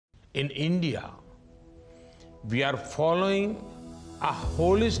In India, we are following a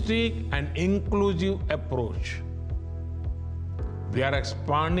holistic and inclusive approach. We are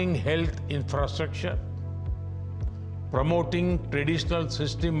expanding health infrastructure, promoting traditional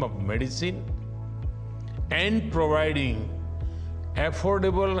system of medicine, and providing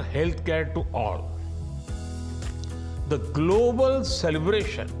affordable healthcare to all. The global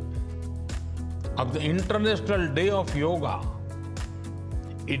celebration of the International Day of Yoga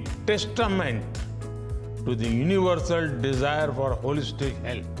is testament to the universal desire for holistic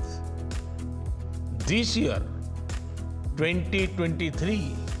health. This year,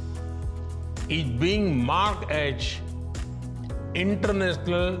 2023, is being marked as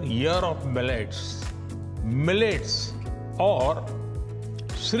International Year of Millets. Millets, or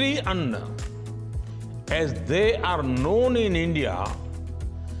Sri Anna, as they are known in India,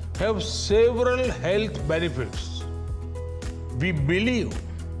 have several health benefits. We believe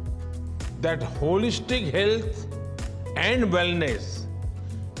that holistic health and wellness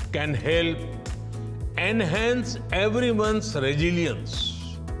can help enhance everyone's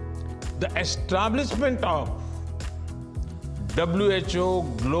resilience. The establishment of WHO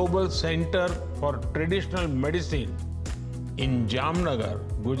Global Center for Traditional Medicine in Jamnagar,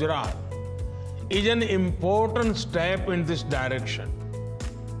 Gujarat, is an important step in this direction.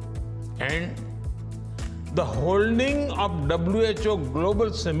 And the holding of WHO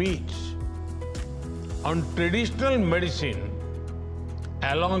Global Summit on Traditional Medicine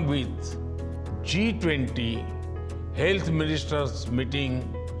along with G20 Health Ministers meeting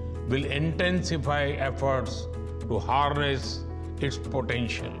will intensify efforts to harness its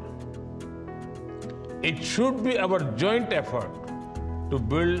potential. It should be our joint effort to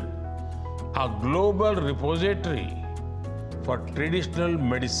build a global repository for traditional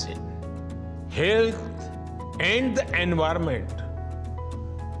medicine. Health and the environment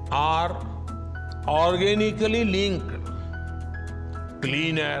are organically linked.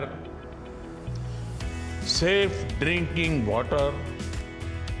 Clean air, safe drinking water,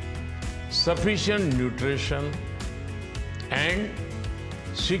 sufficient nutrition, and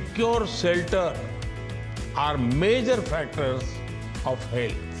secure shelter are major factors of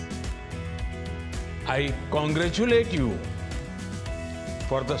health. I congratulate you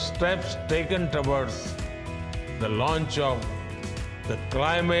for the steps taken towards the launch of the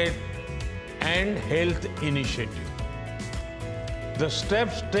Climate and Health Initiative. The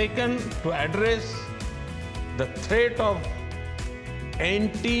steps taken to address the threat of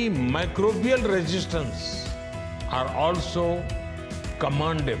antimicrobial resistance are also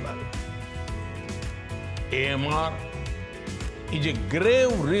commendable. AMR is a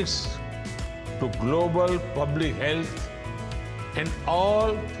grave risk to global public health and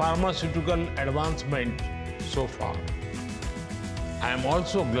all pharmaceutical advancement so far. I am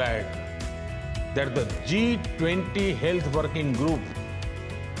also glad that the G20 Health Working Group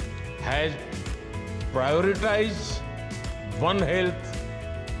has prioritized One Health,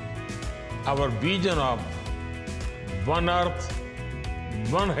 our vision of One Earth,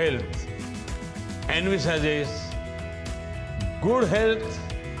 One Health, envisages good health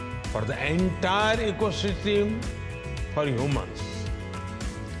for the entire ecosystem for humans,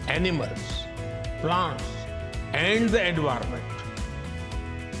 animals, plants, and the environment.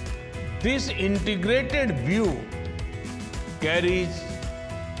 This integrated view carries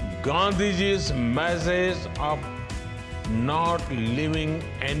Gandhiji's message of not leaving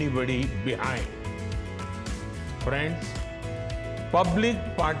anybody behind. Friends, public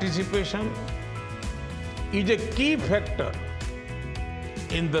participation is a key factor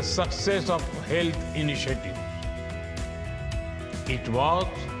in the success of health initiatives. It was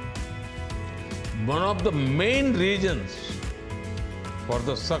one of the main reasons for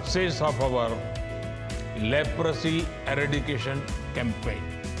the success of our leprosy eradication campaign.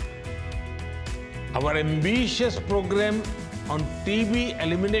 Our ambitious program on TB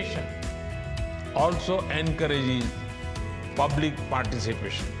elimination also encourages public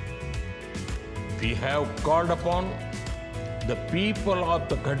participation. We have called upon the people of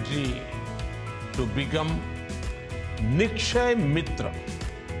the country to become Nikshay Mitra,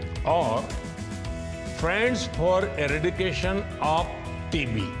 or Friends for Eradication of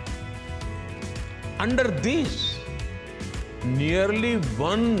TB. Under this, nearly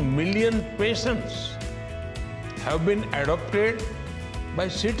 1 million patients have been adopted by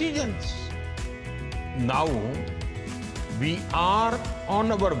citizens. Now, we are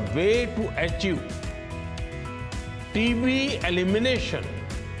on our way to achieve TB elimination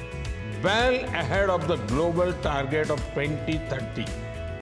well ahead of the global target of 2030.